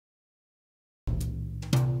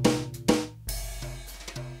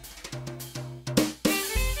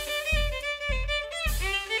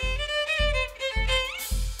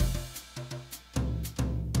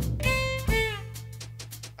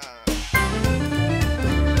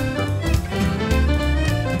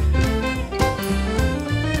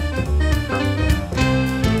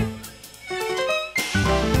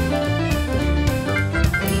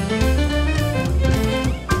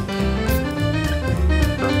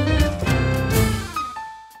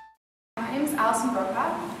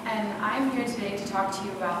talk to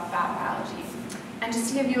you about bat biology. And just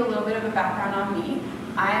to give you a little bit of a background on me,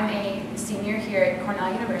 I am a senior here at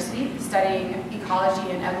Cornell University studying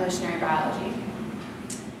ecology and evolutionary biology.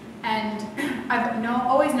 And I've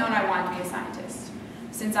always known I wanted to be a scientist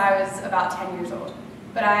since I was about 10 years old.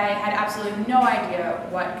 But I had absolutely no idea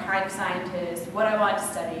what kind of scientist, what I wanted to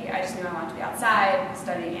study. I just knew I wanted to be outside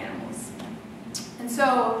studying animals. And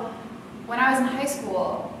so when I was in high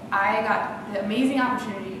school, I got the amazing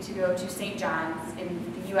opportunity to go to St. John's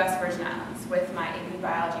in the US Virgin Islands with my AP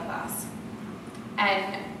biology class.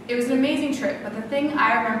 And it was an amazing trip, but the thing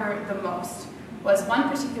I remember the most was one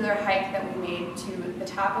particular hike that we made to the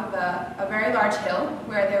top of a very large hill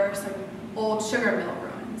where there were some old sugar mill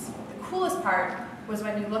ruins. The coolest part was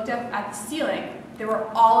when you looked up at the ceiling, there were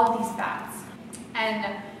all of these bats.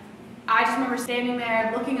 And I just remember standing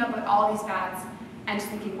there looking up at all these bats and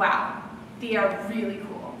just thinking, wow, they are really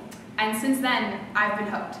cool. And since then, I've been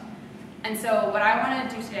hooked. And so what I want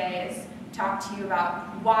to do today is talk to you about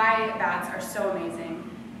why bats are so amazing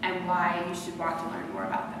and why you should want to learn more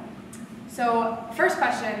about them. So first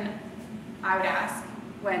question I would ask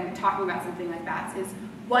when talking about something like bats is,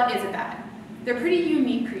 what is a bat? They're pretty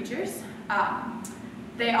unique creatures.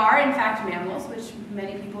 They are in fact mammals, which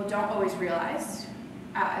many people don't always realize.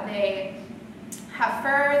 They have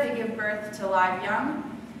fur, they give birth to live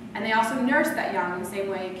young, and they also nurse that young in the same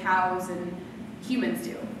way cows and humans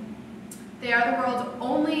do. They are the world's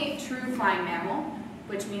only true flying mammal,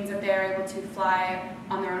 which means that they're able to fly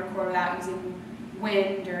on their own accord without using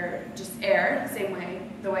wind or just air,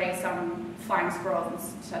 the way some flying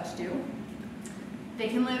squirrels and such do. They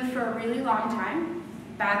can live for a really long time.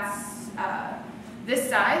 Bats this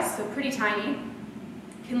size, so pretty tiny,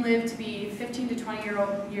 can live to be 15 to 20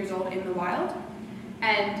 years old in the wild.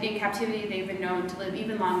 And in captivity, they've been known to live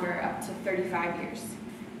even longer, up to 35 years.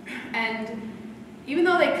 And even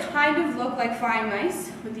though they kind of look like flying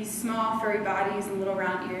mice, with these small furry bodies and little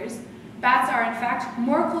round ears, bats are in fact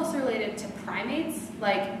more closely related to primates,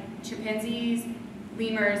 like chimpanzees,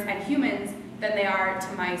 lemurs, and humans, than they are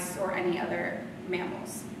to mice or any other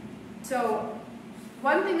mammals. So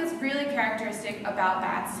one thing that's really characteristic about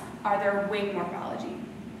bats are their wing morphology.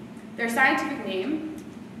 Their scientific name,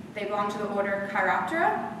 they belong to the order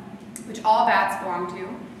Chiroptera, which all bats belong to,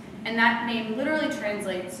 and that name literally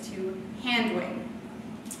translates to hand wing.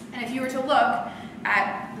 And if you were to look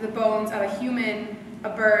at the bones of a human, a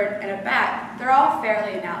bird, and a bat, they're all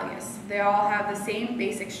fairly analogous. They all have the same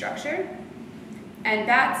basic structure, and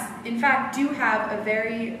bats, in fact, do have a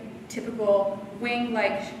very typical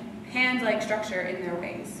wing-like, hand-like structure in their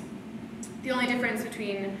wings. The only difference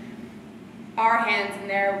between our hands and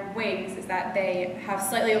their wings is that they have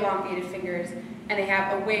slightly elongated fingers, and they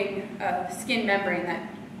have a wing, a skin membrane that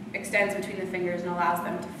extends between the fingers and allows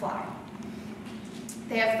them to fly.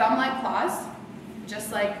 They have thumb-like claws,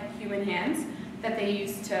 just like human hands, that they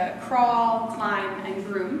use to crawl, climb, and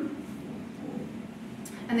groom.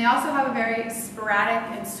 And they also have a very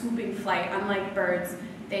sporadic and swooping flight. Unlike birds,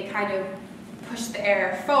 they kind of push the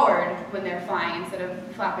air forward when they're flying instead of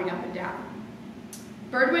flapping up and down.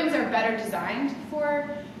 Bird wings are better designed for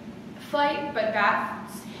flight, but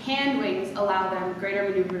bats' hand wings allow them greater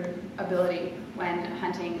maneuverability when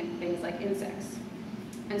hunting things like insects.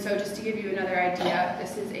 And so just to give you another idea,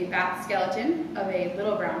 this is a bat skeleton of a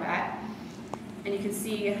little brown bat. And you can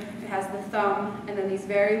see it has the thumb and then these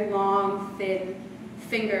very long, thin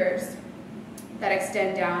fingers that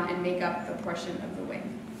extend down and make up the portion of the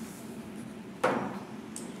wing.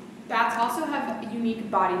 Bats also have a unique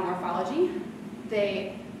body morphology.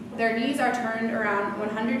 Their knees are turned around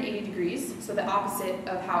 180 degrees, so the opposite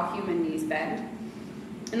of how human knees bend.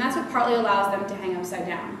 And that's what partly allows them to hang upside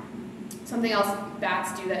down. Something else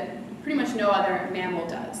bats do that pretty much no other mammal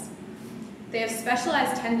does. They have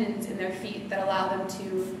specialized tendons in their feet that allow them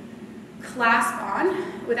to clasp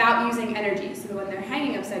on without using energy. So that when they're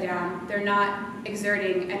hanging upside down, they're not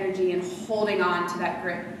exerting energy and holding on to that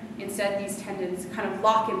grip. Instead, these tendons kind of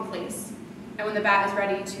lock in place. And when the bat is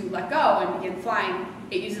ready to let go and begin flying,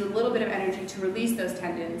 it uses a little bit of energy to release those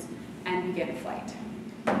tendons and begin flight.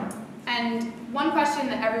 And one question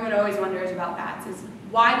that everyone always wonders about bats is,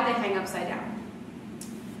 why do they hang upside down?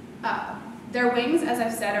 Their wings, as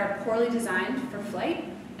I've said, are poorly designed for flight,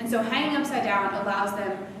 and so hanging upside down allows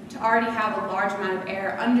them to already have a large amount of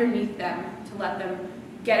air underneath them to let them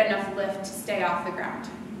get enough lift to stay off the ground.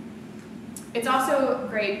 It's also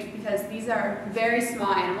great because these are very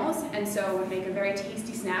small animals, and so would make a very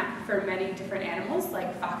tasty snack for many different animals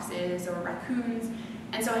like foxes or raccoons,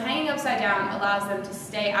 and so hanging upside down allows them to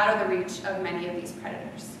stay out of the reach of many of these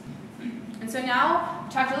predators. And so now,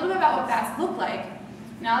 we talked a little bit about what bats look like.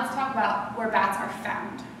 Now let's talk about where bats are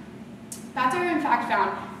found. Bats are in fact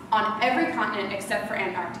found on every continent except for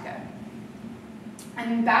Antarctica.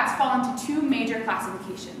 And bats fall into two major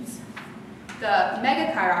classifications. The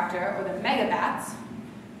Megachiroptera, or the megabats,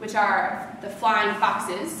 which are the flying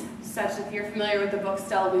foxes, such if you're familiar with the book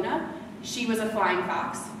Stella Luna, she was a flying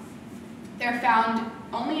fox. They're found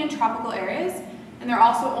only in tropical areas, and they're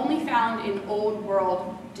also only found in old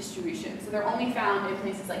world distribution. So they're only found in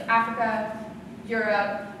places like Africa,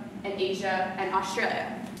 Europe, and Asia, and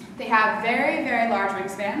Australia. They have very, very large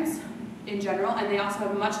wingspans in general, and they also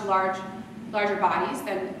have much larger bodies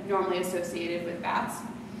than normally associated with bats.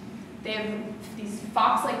 They have these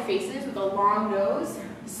fox-like faces with a long nose,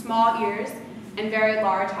 small ears, and very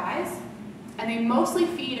large eyes, and they mostly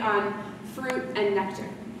feed on fruit and nectar.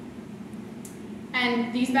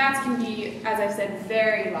 And these bats can be, as I've said,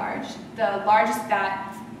 very large. The largest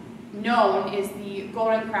bat known is the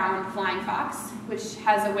golden-crowned flying fox, which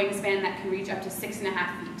has a wingspan that can reach up to 6.5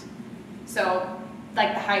 feet. So,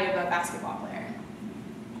 like the height of a basketball player.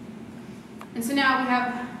 And so now we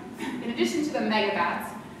have, in addition to the megabats,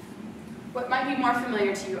 what might be more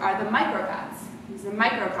familiar to you are the microbats. These are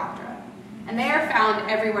Microcoptera. And they are found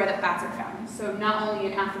everywhere that bats are found. So not only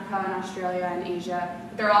in Africa and Australia and Asia,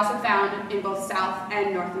 but they're also found in both South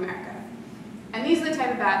and North America. And these are the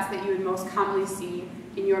type of bats that you would most commonly see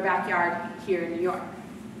in your backyard here in New York.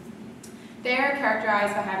 They are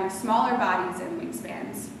characterized by having smaller bodies and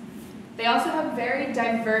wingspans. They also have very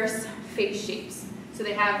diverse face shapes. So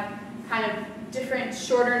they have kind of different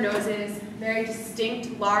shorter noses, very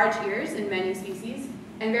distinct large ears in many species,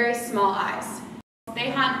 and very small eyes. They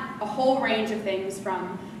hunt a whole range of things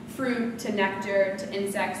from fruit to nectar to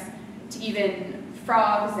insects to even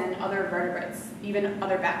frogs and other vertebrates, even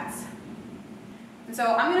other bats. And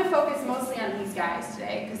so I'm going to focus mostly on these guys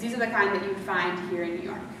today because these are the kind that you would find here in New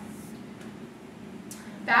York.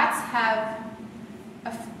 Bats have,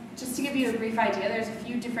 just to give you a brief idea, there's a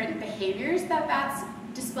few different behaviors that bats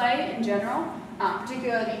display in general,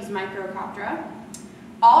 particularly these Microcoptera.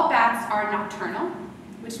 All bats are nocturnal,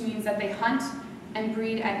 which means that they hunt and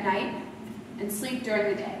breed at night and sleep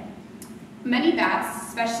during the day. Many bats,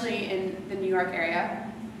 especially in the New York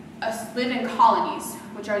area, live in colonies,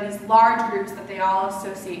 which are these large groups that they all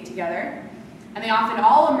associate together. And they often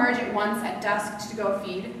all emerge at once at dusk to go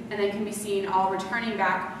feed, and they can be seen all returning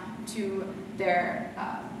back to their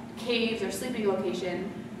caves or sleeping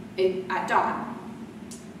location at dawn.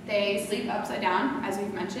 They sleep upside down, as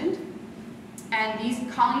we've mentioned, and these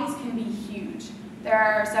colonies can be huge. There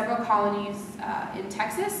are several colonies in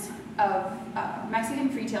Texas of Mexican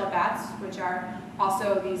free-tailed bats, which are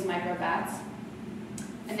also these microbats,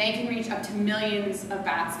 and they can reach up to millions of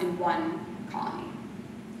bats in one colony.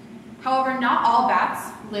 However, not all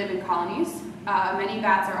bats live in colonies. Many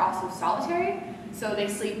bats are also solitary, so they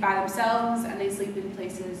sleep by themselves, and they sleep in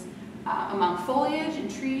places among foliage and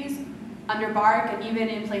trees, under bark, and even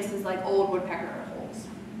in places like old woodpecker holes.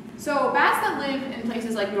 So bats that live in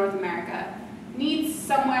places like North America need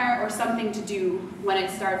somewhere or something to do when it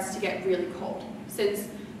starts to get really cold, since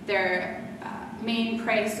their main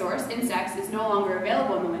prey source, insects, is no longer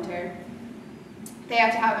available in the winter. They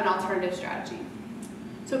have to have an alternative strategy.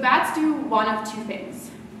 So bats do one of two things.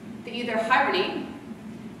 They either hibernate,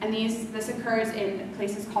 and this occurs in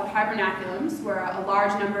places called hibernaculums, where a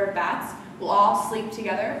large number of bats will all sleep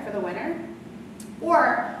together for the winter,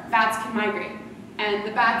 or bats can migrate. And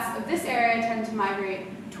the bats of this area tend to migrate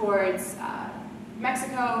towards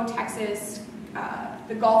Mexico, Texas,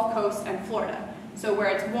 the Gulf Coast, and Florida, so where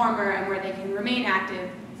it's warmer and where they can remain active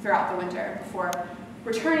throughout the winter before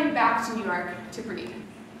returning back to New York to breed.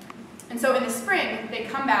 And so in the spring, they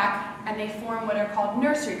come back and they form what are called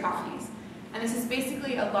nursery colonies. And this is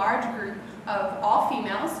basically a large group of all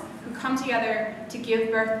females who come together to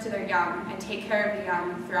give birth to their young and take care of the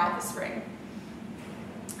young throughout the spring.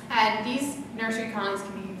 And these nursery colonies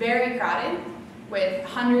can be very crowded, with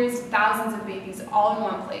hundreds, thousands of babies all in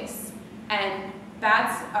one place. And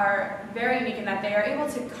bats are very unique in that they are able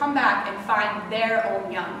to come back and find their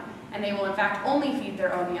own young. And they will in fact only feed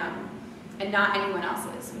their own young and not anyone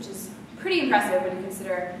else's, which is pretty impressive when you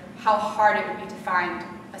consider how hard it would be to find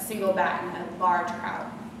a single bat in a large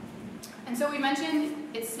crowd. And so we mentioned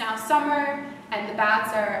it's now summer and the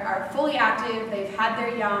bats are fully active, they've had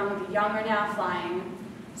their young, the young are now flying.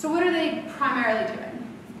 So what are they primarily doing?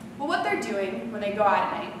 Well, what they're doing when they go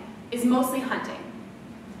out at night is mostly hunting.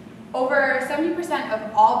 Over 70%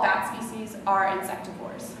 of all bat species are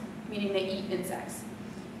insectivores, meaning they eat insects.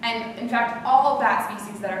 And in fact, all bat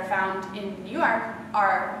species that are found in New York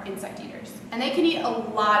are insect eaters. And they can eat a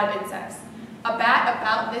lot of insects. A bat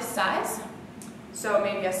about this size, so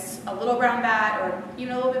maybe a little brown bat or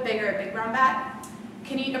even a little bit bigger, a big brown bat,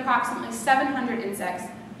 can eat approximately 700 insects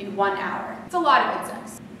in 1 hour. It's a lot of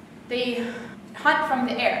insects. They hunt from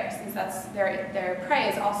the air, since that's their prey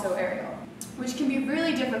is also aerial, which can be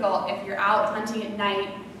really difficult if you're out hunting at night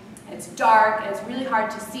and it's dark and it's really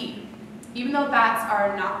hard to see. Even though bats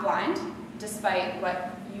are not blind, despite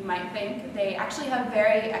what you might think, they actually have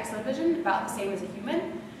very excellent vision, about the same as a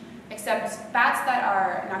human, except bats that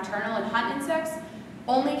are nocturnal and hunt insects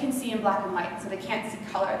only can see in black and white, so they can't see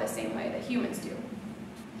color the same way that humans do.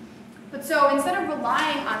 But so instead of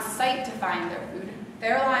relying on sight to find their food,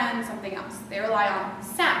 they rely on something else. They rely on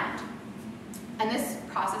sound. And this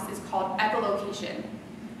process is called echolocation.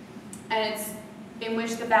 And it's in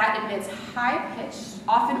which the bat emits high-pitched,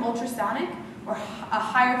 often ultrasonic, or a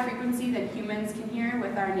higher frequency than humans can hear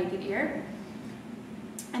with our naked ear.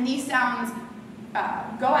 And these sounds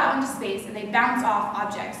go out into space and they bounce off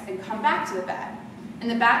objects and come back to the bat. And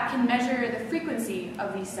the bat can measure the frequency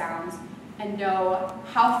of these sounds and know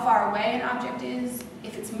how far away an object is,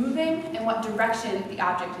 if it's moving, and what direction the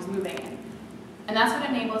object is moving in. And that's what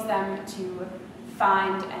enables them to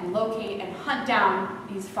find and locate and hunt down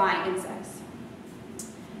these flying insects.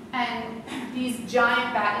 And these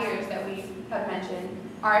giant bat ears that we have mentioned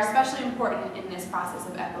are especially important in this process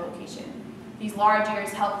of echolocation. These large ears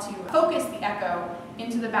help to focus the echo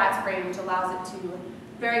into the bat's brain, which allows it to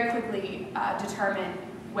very quickly determine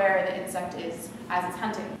where the insect is as it's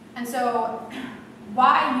hunting. And so,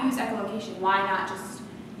 why use echolocation? Why not just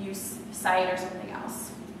use sight or something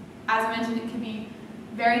else? As I mentioned, it can be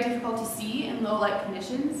very difficult to see in low light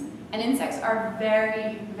conditions, and insects are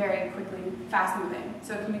very, very quickly fast moving.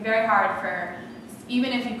 So it can be very hard for,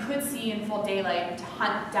 even if you could see in full daylight, to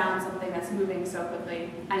hunt down something that's moving so quickly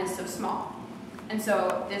and is so small. And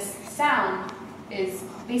so this sound is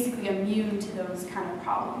basically immune to those kind of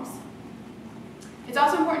problems. It's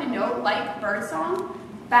also important to note, like birdsong,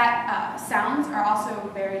 that sounds are also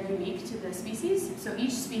very unique to the species. So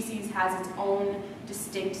each species has its own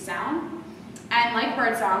distinct sound. And like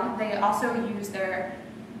birdsong, they also use their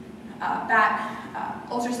bat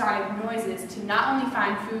ultrasonic noises to not only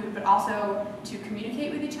find food, but also to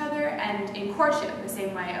communicate with each other and in courtship, the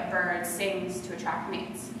same way a bird sings to attract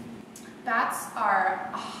mates. Bats are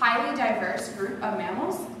a highly diverse group of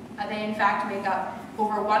mammals. They in fact make up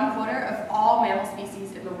over 1/4 of all mammal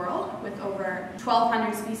species in the world, with over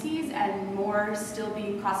 1,200 species and more still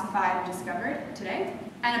being classified and discovered today.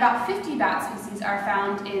 And about 50 bat species are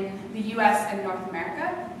found in the US and North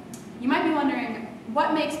America. You might be wondering,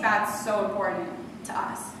 what makes bats so important to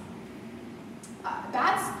us?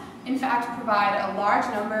 Bats, in fact, provide a large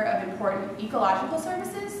number of important ecological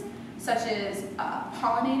services, such as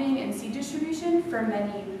pollinating and seed distribution for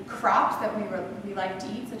many crops that we like to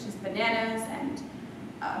eat, such as bananas and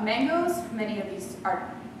mangoes. Many of these are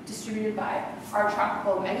distributed by our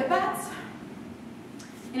tropical megabats.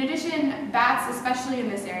 In addition, bats, especially in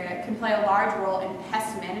this area, can play a large role in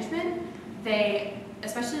pest management. They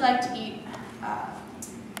especially like to eat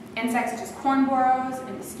insects such as corn borrows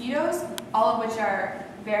and mosquitoes, all of which are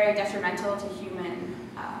very detrimental to human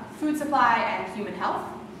food supply and human health.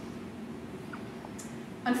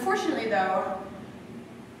 Unfortunately, though,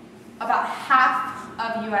 about half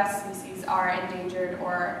of US species are endangered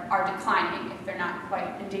or are declining. If they're not quite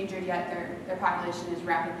endangered yet, their population is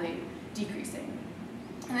rapidly decreasing.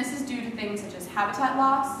 And this is due to things such as habitat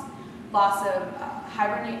loss, loss of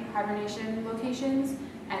hibernation locations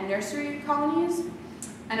and nursery colonies,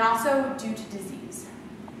 and also due to disease.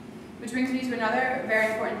 Which brings me to another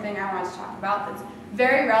very important thing I wanted to talk about that's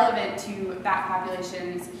very relevant to bat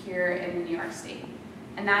populations here in New York State,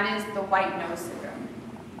 and that is the white nose syndrome.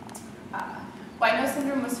 White nose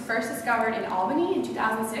syndrome was first discovered in Albany in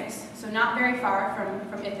 2006, so not very far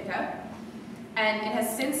from Ithaca, and it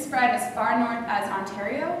has since spread as far north as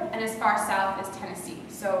Ontario and as far south as Tennessee.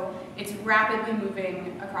 So it's rapidly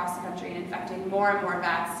moving across the country and infecting more and more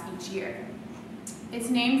bats each year. It's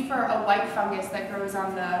named for a white fungus that grows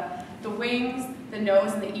on the wings, the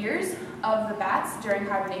nose, and the ears of the bats during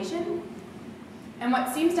hibernation. And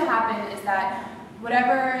what seems to happen is that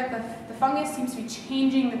the fungus seems to be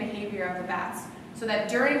changing the behavior of the bats, so that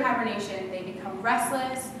during hibernation they become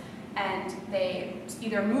restless and they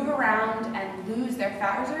either move around and lose their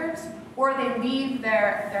fat reserves, or they leave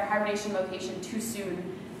their hibernation location too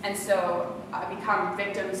soon and so become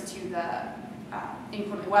victims to the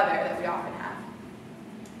inclement weather that we often have.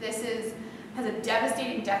 This has a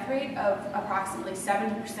devastating death rate of approximately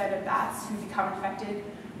 70% of bats who become infected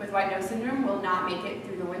with white nose syndrome will not make it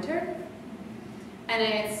through the winter. And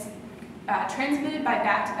it's transmitted by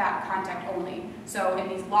bat-to-bat contact only. So in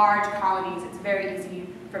these large colonies, it's very easy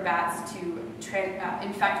for bats to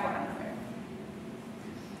infect one another.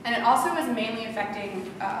 And it also is mainly affecting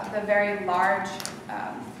the very large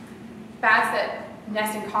bats that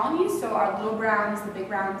nest in colonies, so our little browns, the big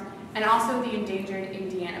browns, and also the endangered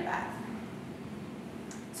Indiana bat.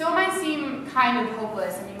 So it might seem kind of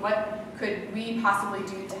hopeless. I mean, what could we possibly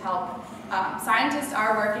do to help? Scientists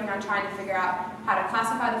are working on trying to figure out how to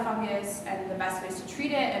classify the fungus and the best ways to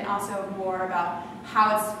treat it, and also more about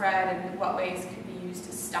how it's spread and what ways could be used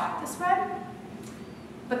to stop the spread.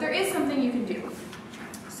 But there is something you can do.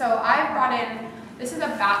 So I brought in, this is a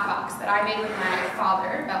bat box that I made with my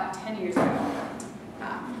father about 10 years ago.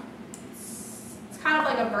 It's kind of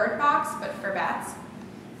like a bird box, but for bats.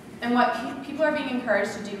 And what people are being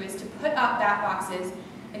encouraged to do is to put up bat boxes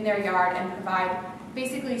in their yard and provide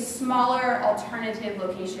basically smaller alternative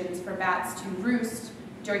locations for bats to roost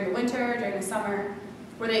during the winter, during the summer,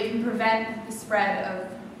 where they can prevent the spread of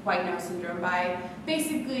white nose syndrome by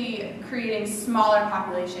basically creating smaller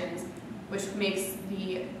populations, which makes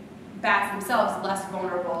the bats themselves less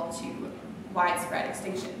vulnerable to widespread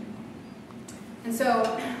extinction. And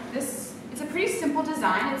so it's a pretty simple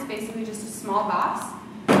design. It's basically just a small box.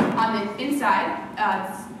 On the inside,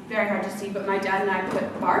 it's very hard to see, but my dad and I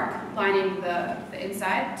put bark lining the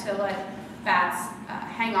inside to let bats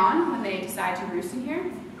hang on when they decide to roost in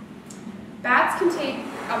here. Bats can take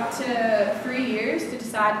up to 3 years to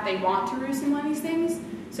decide that they want to roost in one of these things.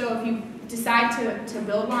 So if you decide to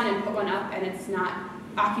build one and put one up and it's not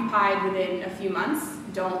occupied within a few months,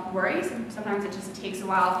 don't worry. Sometimes it just takes a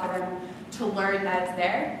while for them to learn that it's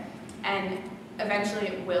there, and eventually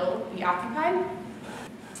it will be occupied.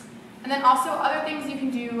 And then also other things you can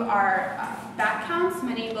do are bat counts.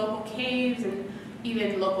 Many local caves and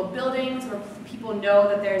even local buildings where people know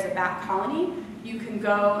that there's a bat colony, you can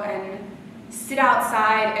go and sit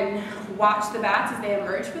outside and watch the bats as they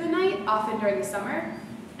emerge for the night, often during the summer.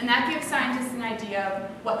 And that gives scientists an idea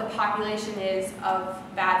of what the population is of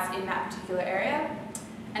bats in that particular area.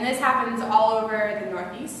 And this happens all over the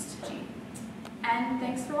Northeast. And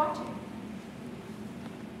thanks for watching.